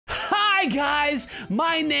Hi guys,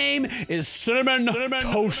 my name is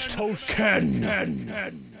CinnamonToastKen.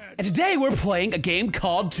 And today we're playing a game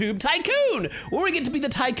called TubeTycoon, where we get to be the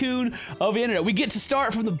tycoon of the internet. We get to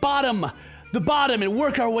start from the bottom and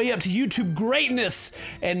work our way up to YouTube greatness.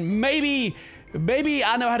 And maybe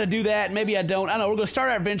I know how to do that, maybe I don't. I don't know, we're gonna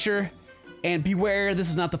start our adventure, and beware,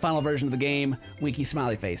 this is not the final version of the game. Winky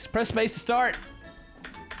smiley face. Press space to start.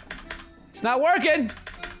 It's not working.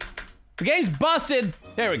 The game's busted.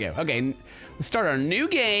 There we go. Okay, let's start our new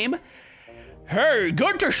game. Hey,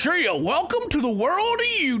 good to see you. Welcome to the world of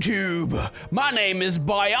YouTube. My name is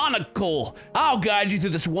Bionicle. I'll guide you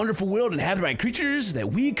through this wonderful world and inhabited by creatures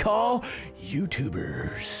that we call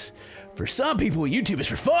YouTubers. For some people, YouTube is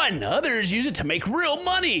for fun. Others use it to make real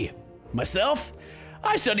money. Myself,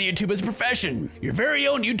 I study YouTube as a profession. Your very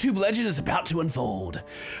own YouTube legend is about to unfold.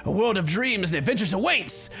 A world of dreams and adventures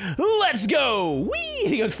awaits. Let's go. Whee!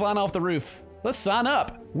 He goes flying off the roof. Let's sign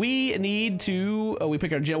up. We need to. We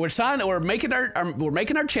pick our. We're making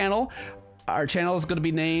our channel. Our channel is going to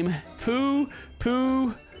be named Poo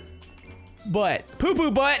Poo Butt.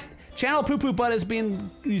 Channel Poo Poo Butt is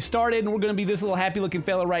being started, and we're going to be this little happy-looking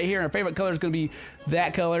fella right here. And our favorite color is going to be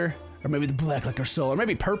that color. Or maybe the black like our soul, or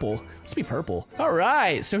maybe purple. Let's be purple. All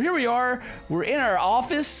right, so here we are. We're in our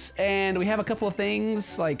office, and we have a couple of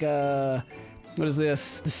things like, what is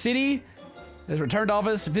this? The city has returned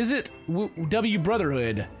office. Visit W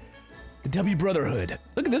Brotherhood. The W Brotherhood.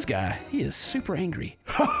 Look at this guy. He is super angry.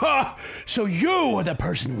 Ha ha! So you are the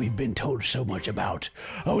person we've been told so much about.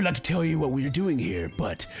 I would like to tell you what we're doing here,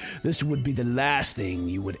 but this would be the last thing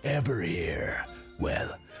you would ever hear.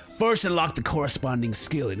 Well, first, unlock the corresponding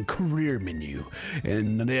skill and career menu,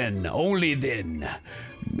 and then, only then,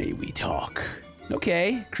 may we talk.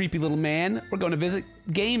 Okay, creepy little man. We're going to visit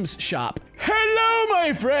Games Shop. Hello,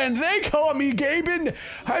 my friend. They call me Gaben.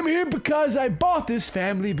 I'm here because I bought this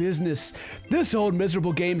family business. This old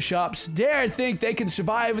miserable game shops dare think they can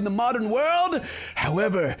survive in the modern world.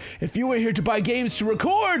 However, if you are here to buy games to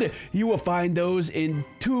record, you will find those in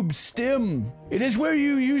TubeStim. It is where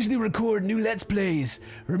you usually record new Let's Plays.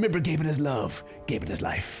 Remember, Gaben is love. Gaben is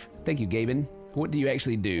life. Thank you, Gaben. What do you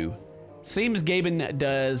actually do? Seems Gaben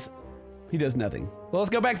does. He does nothing. Well, let's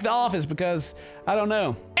go back to the office because I don't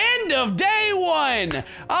know. End of day one.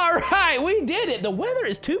 All right, we did it. The weather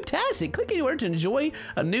is tube-tastic. Click anywhere to enjoy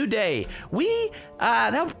a new day.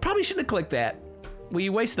 That probably shouldn't have clicked that. We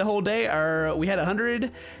wasted the whole day. We had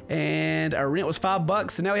 100 and our rent was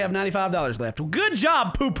 $5, and now we have $95 left. Well, good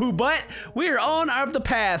job, Poo Poo Butt. We are on the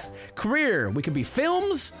path. Career, we could be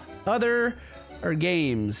films, or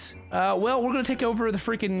games. Well, we're gonna take over the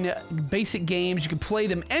freaking basic games. You can play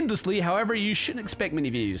them endlessly, however, you shouldn't expect many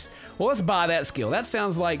views. Well, let's buy that skill. That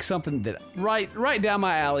sounds like something that right down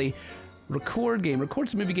my alley. Record game, record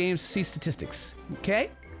some movie games, see statistics. Okay,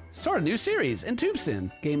 start a new series in TubeSim.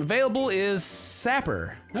 Game available is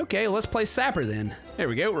Sapper. Okay, let's play Sapper then. There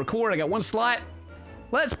we go, record, I got one slot.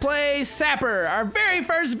 Let's play Sapper, our very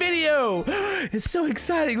first video. It's so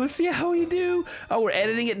exciting. Let's see how we do. Oh, we're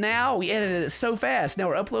editing it now. We edited it so fast. Now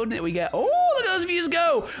we're uploading it. We got, oh, look at those views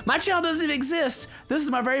go. My channel doesn't even exist. This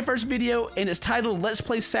is my very first video, and it's titled Let's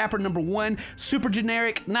Play Sapper #1. Super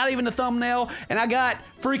generic, not even a thumbnail. And I got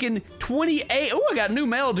freaking 28. Oh, I got new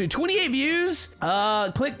mail, dude. 28 views.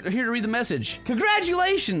 Click here to read the message.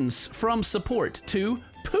 Congratulations from support to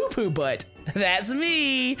Poo Poo Butt. That's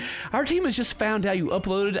me. Our team has just found out you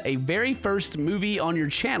uploaded a very first movie on your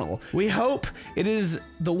channel. We hope it is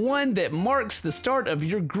the one that marks the start of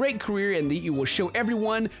your great career and that you will show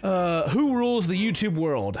everyone who rules the YouTube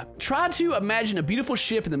world. Try to imagine a beautiful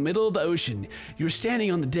ship in the middle of the ocean. You're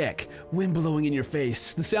standing on the deck, wind blowing in your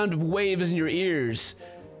face, the sound of waves in your ears.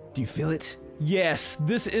 Do you feel it? Yes,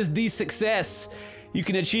 this is the success. You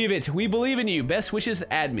can achieve it. We believe in you. Best wishes,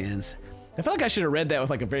 admins. I feel like I should have read that with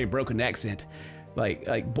like a very broken accent, like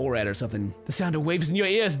Borat or something. The sound of waves in your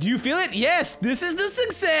ears. Do you feel it? Yes, this is the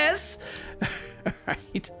success. All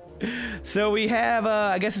right. So we have,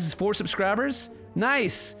 I guess this is 4 subscribers.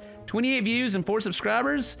 Nice. 28 views and 4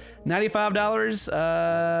 subscribers.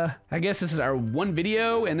 $95. I guess this is our one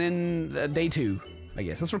video, and then day 2. I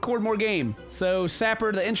guess. Let's record more game. So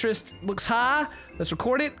Sapper, the interest looks high. Let's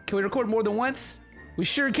record it. Can we record more than once? We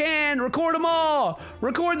sure can. Record them all.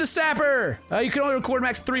 Record the Sapper. You can only record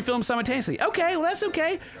max 3 films simultaneously. Okay, well that's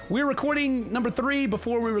okay. We're recording number 3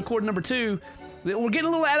 before we record number 2. We're getting a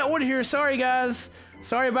little out of order here. Sorry guys.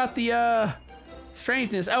 Sorry about the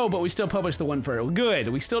strangeness. Oh, but we still published the one first. Good.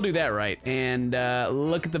 We still do that right. And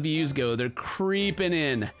look at the views go. They're creeping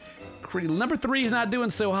in. Number 3 is not doing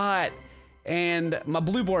so hot. and my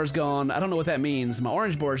blue bar is gone. I don't know what that means. My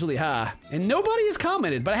orange bar is really high. And nobody has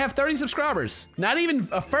commented, but I have 30 subscribers. Not even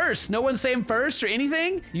a first. No one's saying first or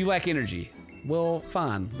anything. You lack energy. Well,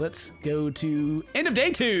 fine. Let's go to end of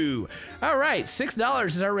day 2. All right, $6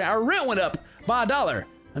 is our rent went up by $1.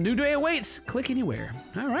 A new day awaits. Click anywhere.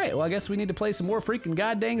 All right, well, I guess we need to play some more freaking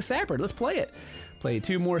goddamn Sapper. Let's play it. Play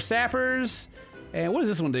 2 more Sappers. And what does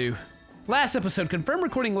this one do? Last episode, confirm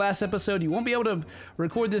recording last episode. You won't be able to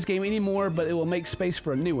record this game anymore, but it will make space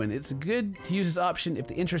for a new one. It's good to use this option if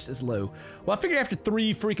the interest is low. Well, I figure after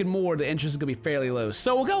 3 freaking more, the interest is gonna be fairly low.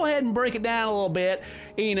 So we'll go ahead and break it down a little bit,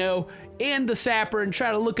 you know, end the Sapper and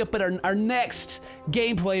try to look up at our next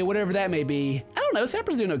gameplay, whatever that may be. I don't know,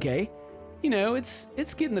 Sapper's doing okay. You know, it's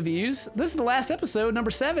getting the views. This is the last episode,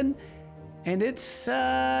 number 7, and it's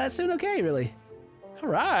doing okay, really. All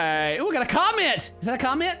right, oh, we got a comment. Is that a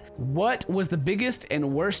comment? What was the biggest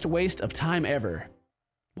and worst waste of time ever?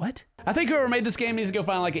 What? I think whoever made this game needs to go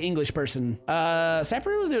find like an English person.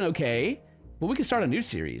 Sapper was doing okay, but we can start a new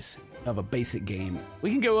series of a basic game. We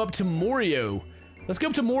can go up to Morio. Let's go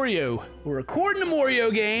up to Morio. We're recording a Morio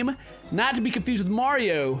game, not to be confused with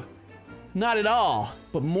Mario. Not at all,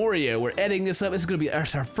 but Morio. We're editing this up. This is gonna be our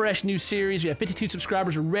fresh new series. We have 52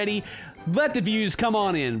 subscribers already. Let the views come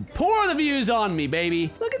on in. Pour the views on me, baby.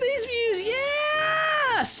 Look at these views,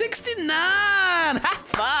 yeah! 69, high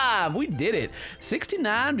five, we did it.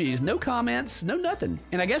 69 views, no comments, no nothing.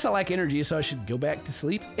 And I guess I lack energy, so I should go back to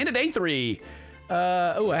sleep. Into day 3.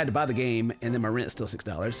 Oh, I had to buy the game, and then my rent's still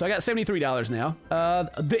 $6. So I got $73 now.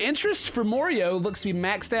 The interest for Morio looks to be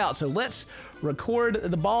maxed out, so let's record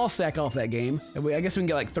the ball sack off that game. I guess we can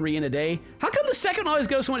get like 3 in a day. How come the second one always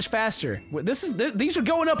goes so much faster? These are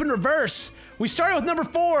going up in reverse. We started with number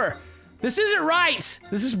 4. This isn't right.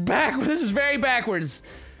 This is very backwards.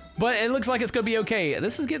 But it looks like it's gonna be okay.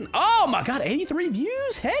 This is getting, oh my God, 83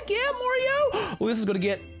 views? Heck yeah, Morio. Well, this is gonna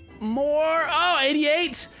get more, oh,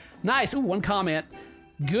 88. Nice, ooh, 1 comment.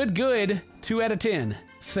 Good, 2 out of 10,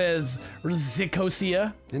 says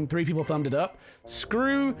Zikosia, and 3 people thumbed it up.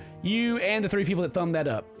 Screw you and the 3 people that thumbed that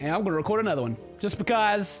up. And I'm gonna record another one, just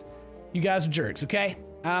because you guys are jerks, okay?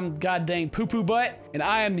 I'm goddamn poo-poo butt, and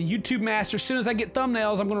I am the YouTube master. As soon as I get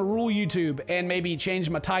thumbnails, I'm gonna rule YouTube and maybe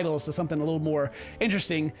change my titles to something a little more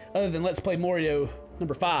interesting, other than Let's Play Mario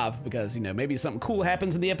number 5, because, you know, maybe something cool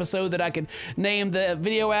happens in the episode that I can name the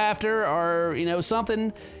video after, or, you know,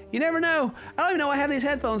 something. You never know. I don't even know I have these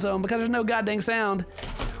headphones on because there's no goddamn sound.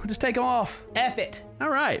 I'll just take them off. F it. All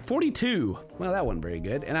right, 42. Well, that wasn't very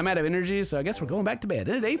good. And I'm out of energy, so I guess we're going back to bed.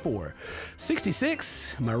 Then at day 4.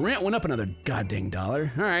 66. My rent went up another goddamn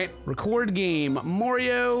 $1. All right, record game.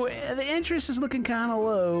 Mario, the interest is looking kind of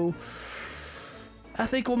low. I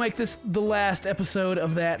think we'll make this the last episode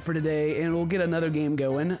of that for today, and we'll get another game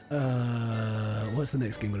going. What's the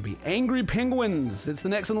next game gonna be? Angry Penguins. It's the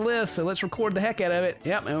next on the list, so let's record the heck out of it.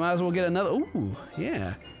 Yep, and might as well get another. Ooh,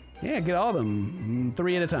 yeah. Yeah, get all of them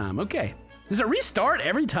 3 at a time. Okay. Does it restart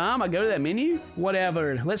every time I go to that menu?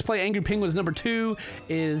 Whatever. Let's play Angry Penguins. Number 2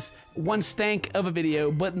 is one stank of a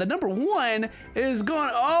video, but the number 1 is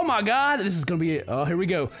going, oh my God, this is gonna be, oh, here we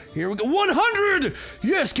go. Here we go, 100!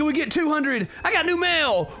 Yes, can we get 200? I got new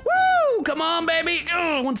mail, woo! Come on, baby.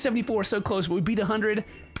 Oh, 174, so close, but we beat 100.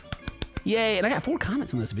 Yay, and I got 4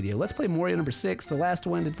 comments on this video. Let's play Mario number 6. The last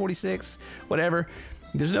one did 46, whatever.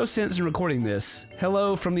 There's no sense in recording this.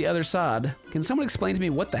 Hello from the other side. Can someone explain to me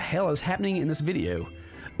what the hell is happening in this video?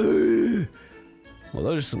 Ugh. Well,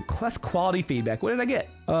 those are some quality feedback. What did I get?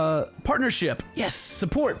 Partnership. Yes,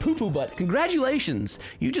 support, poo-poo butt. Congratulations.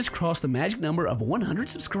 You just crossed the magic number of 100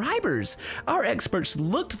 subscribers. Our experts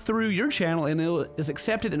looked through your channel and it is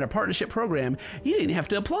accepted in our partnership program. You didn't have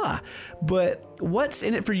to apply. But what's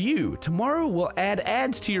in it for you? Tomorrow we'll add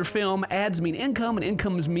ads to your film. Ads mean income, and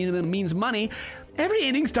income means money. Every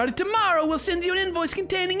ending started tomorrow. We'll send you an invoice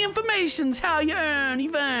containing information. How you've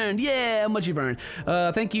earned. Yeah, how much you've earned.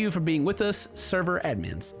 Thank you for being with us, server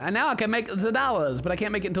admins. And now I can make the dollars, but I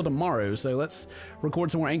can't make it until tomorrow. So let's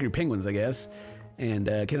record some more Angry Penguins, I guess. And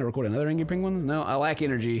can I record another Angry Penguins? No, I lack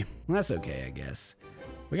energy. That's okay, I guess.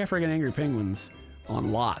 We got freaking Angry Penguins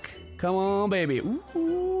on lock. Come on, baby.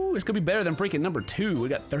 Ooh, it's gonna be better than freaking number 2. We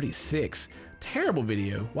got 36. Terrible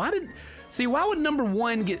video. See, why would number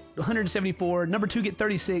 1 get 174, number 2 get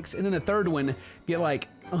 36, and then the third one get like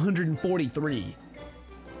 143?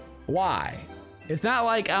 Why? It's not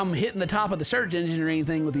like I'm hitting the top of the search engine or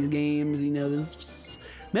anything with these games, you know.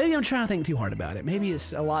 Maybe I'm trying to think too hard about it. Maybe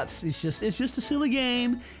it's a lot, it's just a silly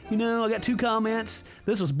game. You know, I got 2 comments.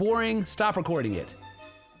 This was boring, stop recording it.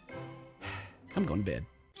 I'm going to bed.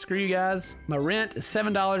 Screw you guys. My rent is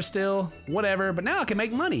 $7 still, whatever, but now I can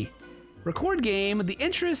make money. record game. The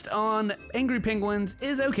interest on Angry Penguins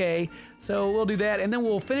is okay, so we'll do that, and then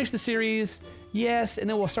we'll finish the series, yes, and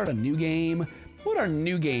then we'll start a new game. What would our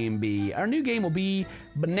new game be? Our new game will be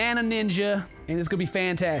Banana Ninja, and it's gonna be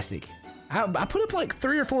fantastic. I put up like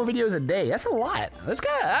 3 or 4 videos a day. That's a lot. This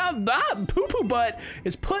guy, Poo Poo Butt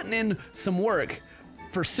is putting in some work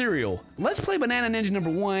for cereal. Let's Play Banana Ninja number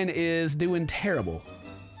 1 is doing terrible.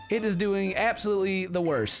 It is doing absolutely the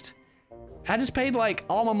worst. I just paid like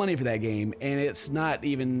all my money for that game, and it's not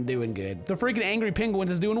even doing good. The freaking Angry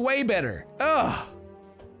Penguins is doing way better. Oh,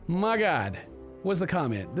 my God. What's the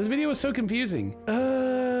comment? This video is so confusing.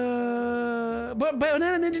 But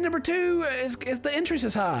Banana Ninja number 2 is the interest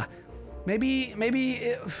is high. Maybe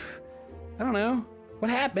I don't know.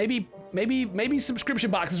 What happened? Maybe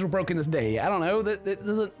subscription boxes were broken this day. I don't know. That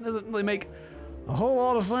doesn't really make a whole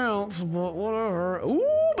lot of sense, but whatever.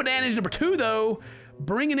 Ooh, Banana Ninja number 2 though.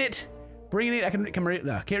 Bringing it. I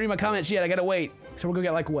can't read my comments yet. I gotta wait. So we're gonna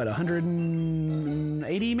get like what,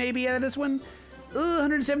 180 maybe out of this one?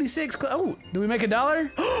 176. Oh, did we make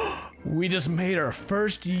 $1? We just made our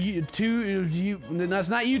first that's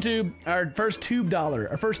not YouTube. Our first tube dollar.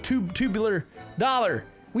 Our first tubular dollar.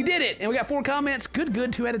 We did it, and we got 4 comments.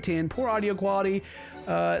 Good, 2 out of 10. Poor audio quality.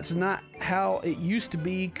 It's not how it used to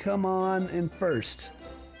be. Come on, and first.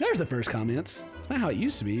 There's the first comments. It's not how it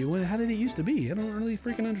used to be. How did it used to be? I don't really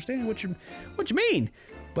freaking understand what you mean.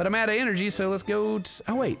 But I'm out of energy, so let's go.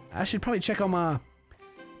 Oh wait, I should probably check on my.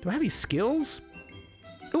 Do I have any skills?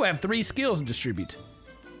 Oh, I have 3 skills to distribute.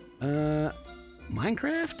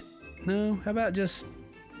 Minecraft? No. How about just?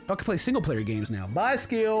 I can play single player games now. Buy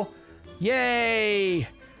skill. Yay!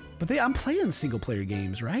 But I'm playing single player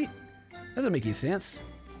games, right? Doesn't make any sense.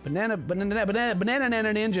 Banana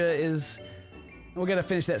Ninja is. We gotta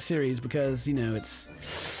finish that series because, you know,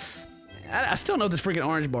 it's. I still know what this freaking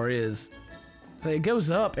orange bar is. So it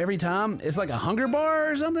goes up every time. It's like a hunger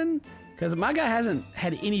bar or something. Because my guy hasn't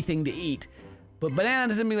had anything to eat. But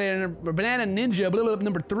Banana Ninja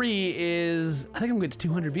number 3 is. I think I'm gonna get to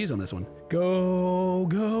 200 views on this one. Go!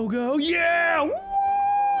 Yeah! Woo!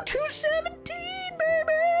 217,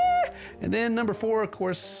 baby! And then number 4, of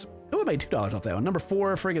course. Oh, I made $2 off that one. Number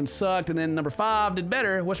 4 friggin' sucked, and then number 5 did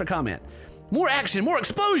better. What's our comment? More action, more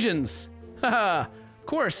explosions! Haha, of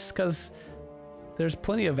course, because there's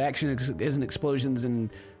plenty of action and explosions in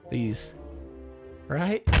these,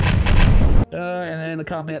 right? And then the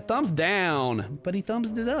comment, thumbs down, but he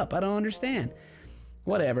thumbs it up. I don't understand.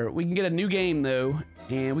 Whatever. We can get a new game though,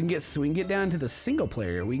 and we can get down to the single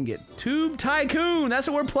player. We can get TubeTycoon. That's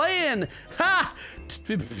what we're playing. Ha!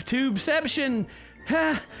 Tubeception.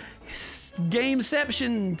 Ha!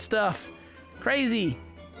 Gameception stuff. Crazy.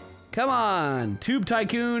 Come on,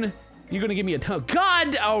 TubeTycoon. You're gonna give me a ton.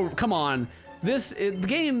 God! Oh, come on. The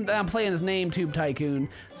game that I'm playing is named TubeTycoon.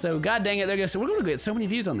 So god dang it, we're gonna get so many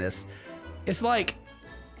views on this. It's like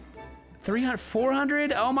 300,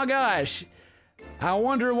 400. Oh my gosh. I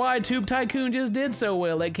wonder why TubeTycoon just did so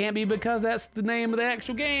well. It can't be because that's the name of the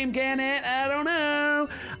actual game, can it? I don't know.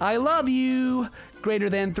 I love you. Greater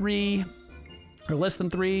than 3 or less than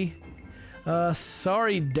 3.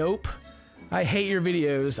 Sorry, dope. I hate your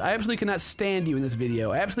videos. I absolutely cannot stand you in this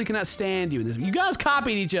video. I absolutely cannot stand you in this. You guys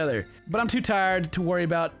copied each other. But I'm too tired to worry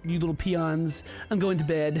about you little peons. I'm going to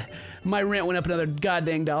bed. My rent went up another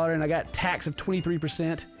goddamn $1 and I got tax of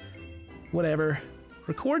 23%. Whatever.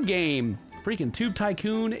 Record game. Freaking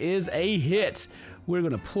TubeTycoon is a hit. We're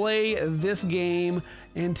gonna play this game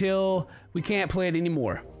until we can't play it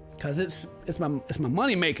anymore. Cause it's my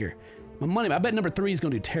money maker. I bet number 3 is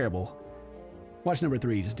gonna do terrible. Watch number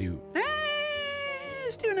 3 just do.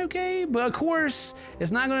 It's doing okay, but of course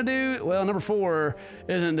it's not gonna do well. Number 4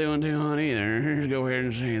 isn't doing too hot either. Let's go ahead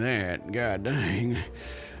and say that. God dang.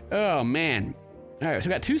 Oh man. All right, so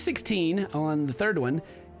we got 216 on the 3rd one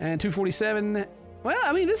and 247. Well,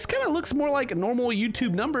 I mean, this kind of looks more like normal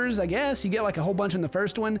YouTube numbers, I guess. You get like a whole bunch in the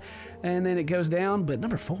first one, and then it goes down. But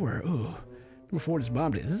number 4, ooh, number 4 just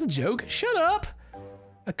bombed it. Is this a joke? Shut up!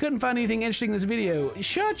 I couldn't find anything interesting in this video.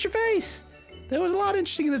 Shut your face! There was a lot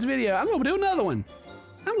interesting in this video. I'm gonna do another one.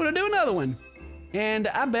 And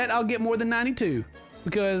I bet I'll get more than 92,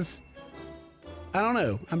 because I don't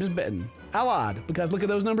know. I'm just betting. I lied, because look at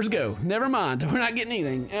those numbers go. Never mind. We're not getting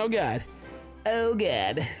anything. Oh God. Oh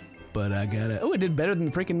God. But I gotta. Oh, it did better than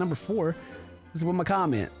freaking number 4. This is what my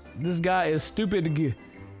comment. This guy is stupid.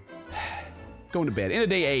 Going to bed. End of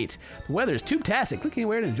day 8. The weather is tube-tastic. Click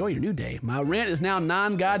anywhere to enjoy your new day. My rent is now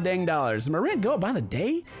 $9 goddamn. Does my rent go up by the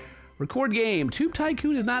day? Record game.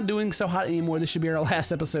 TubeTycoon is not doing so hot anymore. This should be our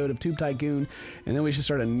last episode of TubeTycoon, and then we should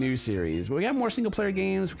start a new series. But we got more single-player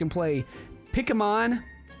games. We can play Pick 'em On,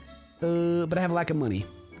 but I have a lack of money.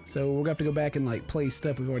 So we're gonna have to go back and like play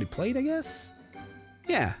stuff we've already played, I guess?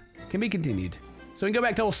 Yeah, can be continued. So we can go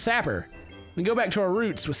back to old Sapper. We can go back to our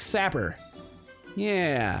roots with Sapper.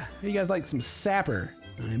 Yeah, how you guys like some Sapper?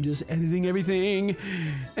 I'm just editing everything.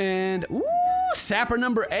 And, ooh, Sapper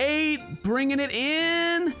number 8, bringing it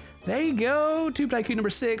in. There you go. TubeTycoon number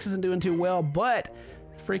 6 isn't doing too well, but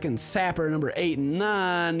freaking Sapper number 8 and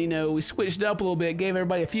 9, you know, we switched up a little bit, gave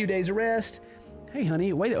everybody a few days of rest. Hey,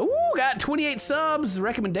 honey, wait. Ooh, got 28 subs.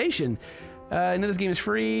 Recommendation. I know this game is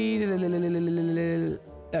free.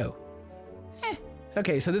 Oh.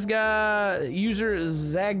 Okay, so this guy, user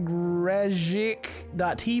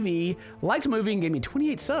Zagrajic.tv, liked the movie and gave me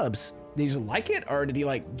 28 subs. Did he just like it, or did he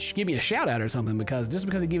like give me a shout out or something? Because just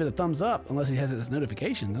because he gave it a thumbs up, unless he has it as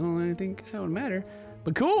notifications, I don't really think that would matter.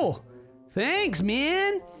 But cool. Thanks,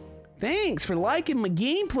 man. Thanks for liking my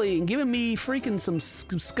gameplay and giving me freaking some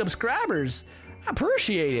subscribers. I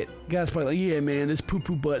appreciate it. Guys probably like, yeah, man, this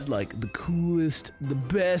poo-poo butt's like the coolest, the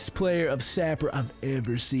best player of Sapper I've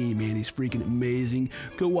ever seen, man. He's freaking amazing.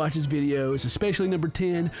 Go watch his videos, especially number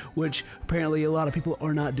 10, which apparently a lot of people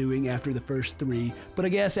are not doing after the first 3. But I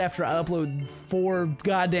guess after I upload 4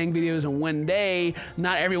 goddamn videos in one day,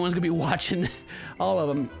 not everyone's gonna be watching all of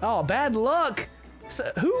them. Oh, bad luck.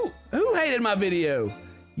 So, who hated my video?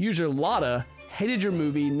 User Lotta hated your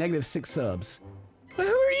movie, -6 subs. But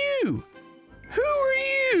who are you? Who are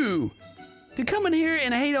you to come in here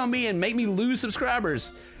and hate on me and make me lose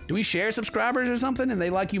subscribers? Do we share subscribers or something and they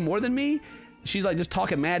like you more than me? She's like just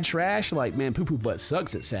talking mad trash like, man, poo-poo butt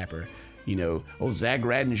sucks at Sapper. You know, old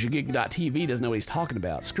Zagrad.tv doesn't know what he's talking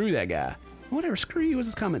about. Screw that guy. Whatever, screw you. What's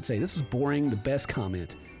his comment say? This was boring, the best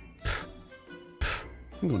comment.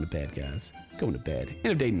 I'm going to bed, guys. Going to bed.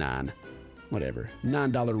 End of day 9. Whatever.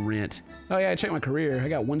 $9 rent. Oh yeah, I checked my career. I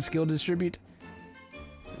got 1 skill to distribute.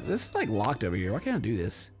 This is like locked over here. Why can't I do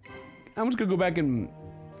this? I'm just gonna go back and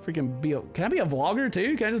freaking be a... Can I be a vlogger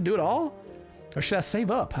too? Can I just do it all? Or should I save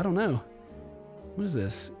up? I don't know. What is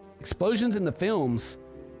this? Explosions in the films.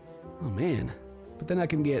 Oh man. But then I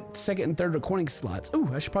can get 2nd and 3rd recording slots. Ooh,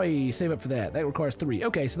 I should probably save up for that. That requires 3.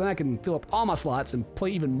 Okay, so then I can fill up all my slots and play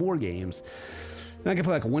even more games. Then I can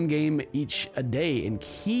play like 1 game each a day and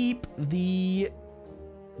keep the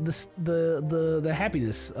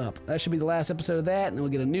happiness up. That should be the last episode of that, and then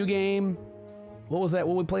we'll get a new game. What was that?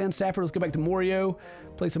 What we play on Sapper? Let's go back to Mario.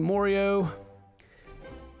 Play some Mario.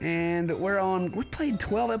 And we played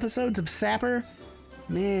 12 episodes of Sapper.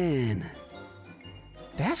 Man,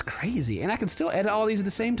 that's crazy. And I can still edit all these at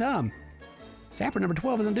the same time. Sapper number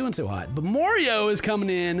 12 isn't doing so hot, but Mario is coming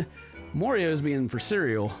in. Mario is being for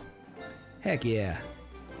cereal. Heck yeah.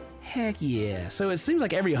 Heck yeah. So it seems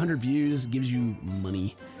like every 100 views gives you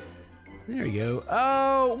money. There you go.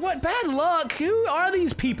 Oh, what bad luck. Who are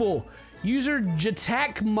these people? User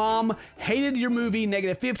Jatak Mom hated your movie,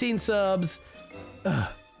 -15 subs. I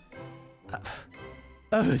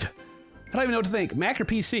don't even know what to think. Mac or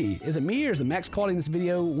PC? Is it me or is the max quality in this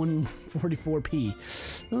video 144p?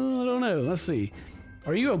 Oh, I don't know. Let's see.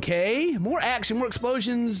 Are you okay? More action, more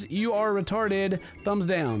explosions. You are retarded. Thumbs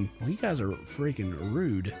down. Well, you guys are freaking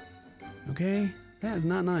rude. Okay? That is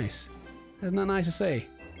not nice. That's not nice to say.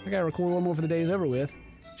 I gotta record a little more for the day is over with.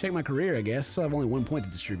 Check my career, I guess. Still have only 1 point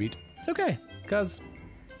to distribute. It's okay, because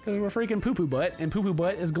we're freaking poo-poo butt, and poo-poo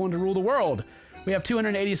butt is going to rule the world. We have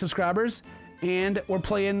 280 subscribers, and we're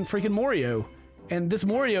playing freaking Mario. And this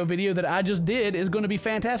Mario video that I just did is going to be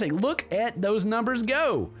fantastic. Look at those numbers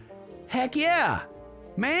go. Heck yeah.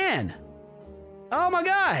 Man. Oh my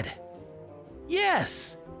God.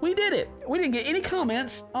 Yes. We did it. We didn't get any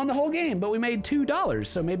comments on the whole game, but we made $2.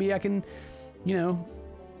 So maybe I can, you know,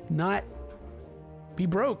 not be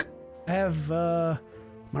broke. I have,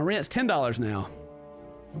 my rent's $10 now.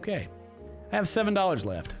 Okay. I have $7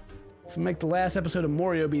 left. So make the last episode of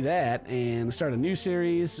Mario be that and start a new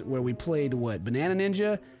series where we played what? Banana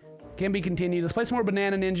Ninja? Can be continued. Let's play some more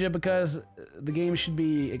Banana Ninja because the game should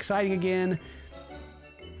be exciting again.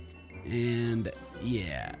 And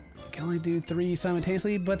yeah. I can only do 3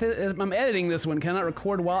 simultaneously, but I'm editing this one. Can I not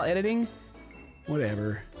record while editing?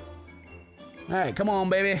 Whatever. Alright, come on,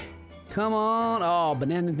 baby. Come on. Oh,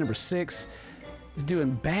 Banana number 6 is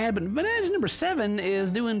doing bad, but Banana number 7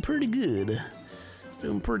 is doing pretty good. It's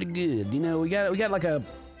doing pretty good. You know, we got like a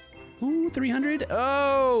 300.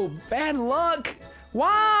 Oh, bad luck.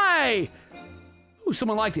 Why? Ooh,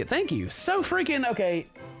 someone liked it. Thank you. So freaking okay.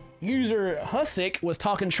 User Hussick was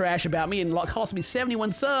talking trash about me and cost me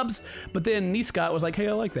 71 subs, but then Niscott was like, hey,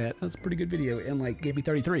 I like that. That's a pretty good video, and like gave me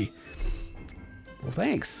 33. Well,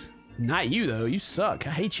 thanks. Not you though. You suck.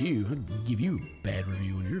 I hate you. I'll give you a bad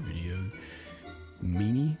review on your video.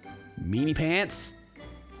 Meanie pants.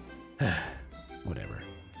 Whatever.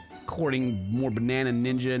 recording more Banana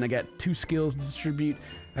Ninja, and I got 2 skills to distribute.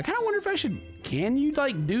 I kind of wonder if I should, can you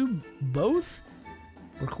like do both?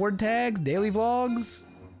 Record tags, daily vlogs?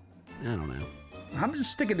 I don't know. I'm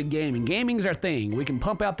just sticking to gaming. Gaming's our thing. We can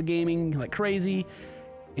pump out the gaming like crazy,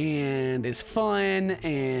 and it's fun,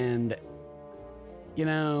 and you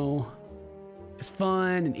know, it's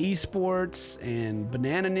fun, and esports, and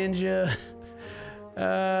Banana Ninja.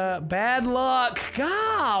 Bad luck.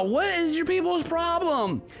 God, what is your people's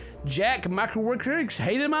problem? Jack Microworks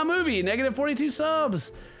hated my movie, negative 42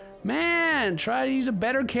 subs. Man, try to use a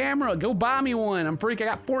better camera. Go buy me one. I'm freak. I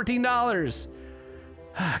got $14.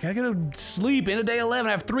 Gotta go to sleep. End of day 11.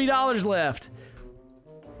 I have $3 left.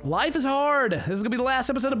 Life is hard. This is gonna be the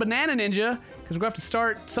last episode of Banana Ninja because we're gonna have to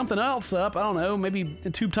start something else up. I don't know. Maybe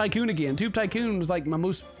TubeTycoon again. TubeTycoon was like my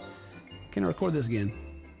most. Can I record this again?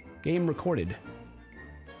 Game recorded.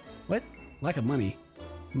 What? Lack of money.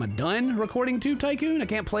 Am I done recording TubeTycoon? I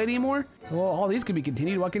can't play it anymore? Well, all these could be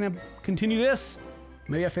continued. Why can't I continue this?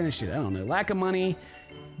 Maybe I finished it. I don't know. Lack of money.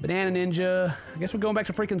 Banana Ninja. I guess we're going back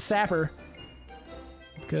to freaking Sapper.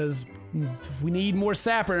 Because we need more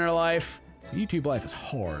Sapper in our life. YouTube life is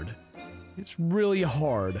hard. It's really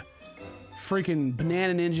hard. Freaking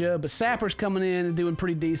Banana Ninja. But Sapper's coming in and doing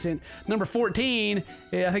pretty decent. Number 14,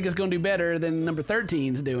 yeah, I think it's going to do better than number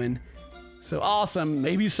 13 is doing. So awesome.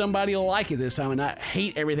 Maybe somebody will like it this time and not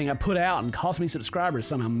hate everything I put out and cost me subscribers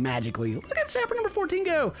somehow magically. Look at Sapper number 14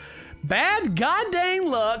 go. Bad goddamn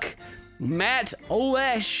luck. Matt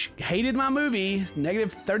Olesh hated my movie.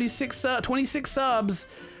 Negative 26 subs.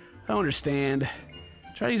 I don't understand.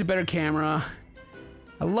 Try to use a better camera.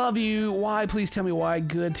 I love you. Why? Please tell me why.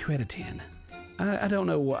 Good. 2 out of 10. I don't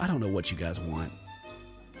know. I don't know what you guys want.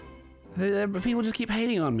 People just keep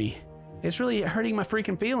hating on me. It's really hurting my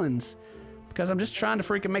freaking feelings. Because I'm just trying to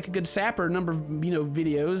freaking make a good Sapper number, you know,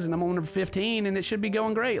 videos, and I'm on number 15, and it should be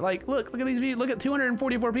going great. Like, look at these views. Look at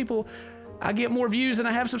 244 people. I get more views than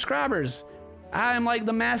I have subscribers. I am like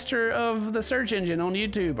the master of the search engine on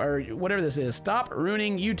YouTube, or whatever this is. Stop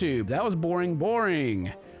ruining YouTube. That was boring.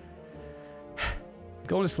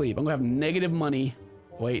 Going to sleep. I'm gonna have negative money.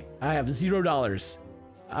 Wait, I have $0.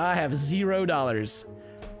 I have $0.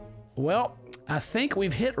 Well, I think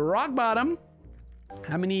we've hit rock bottom.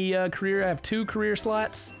 How many career? I have 2 career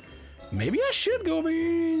slots. Maybe I should go over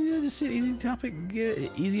here and just sit easy topic,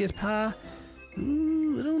 easy as pie.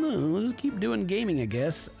 Ooh, I don't know. We'll just keep doing gaming, I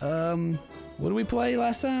guess. What did we play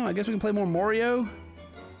last time? I guess we can play more Mario.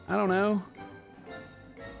 I don't know.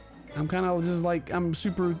 I'm kind of just like, I'm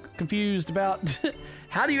super confused about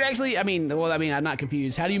how do you actually, I'm not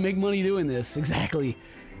confused. How do you make money doing this? Exactly.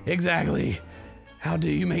 How do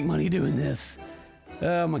you make money doing this?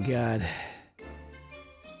 Oh my God.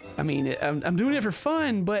 I mean, I'm doing it for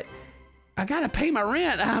fun, but I gotta pay my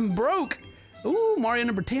rent. I'm broke. Ooh, Mario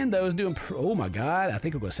number 10 though is doing, oh my God, I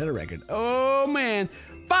think we're gonna set a record. Oh man,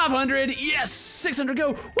 500, yes, 600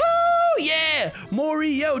 go, woo, yeah.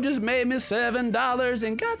 Mario just made me $7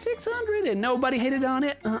 and got 600 and nobody hated on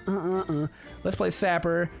it. Let's play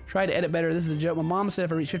Sapper, try to edit better. This is a joke. My mom said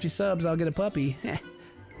if I reach 50 subs, I'll get a puppy.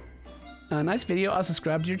 Nice video, I'll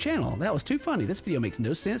subscribe to your channel. That was too funny. This video makes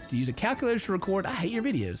no sense to use a calculator to record. I hate your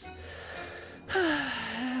videos.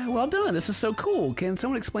 Well done, this is so cool. Can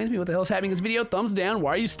someone explain to me what the hell is happening in this video? Thumbs down,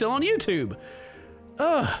 why are you still on YouTube?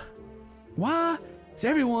 Why is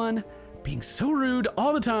everyone being so rude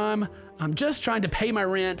all the time? I'm just trying to pay my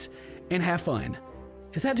rent and have fun.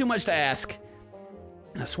 Is that too much to ask?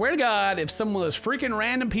 I swear to God, if some of those freaking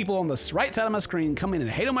random people on the right side of my screen come in and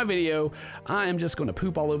hate on my video, I am just gonna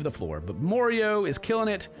poop all over the floor. But Mario is killing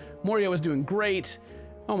it. Mario is doing great.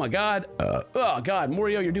 Oh my God. Oh God,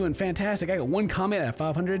 Mario, you're doing fantastic. I got 1 comment out of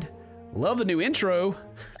 500. Love the new intro.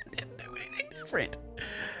 I didn't do anything different.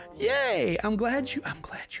 Yay, I'm glad you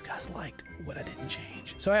guys liked what I didn't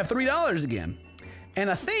change. So I have $3 again.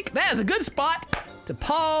 And I think that is a good spot to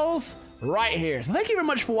pause right here. So thank you very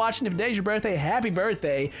much for watching. If today's your birthday, happy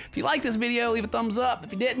birthday. If you like this video, leave a thumbs up.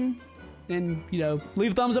 If you didn't, then, you know,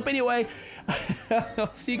 leave a thumbs up anyway.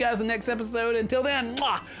 I'll see you guys in the next episode. Until then,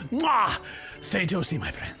 mwah, mwah. Stay toasty,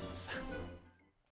 my friends.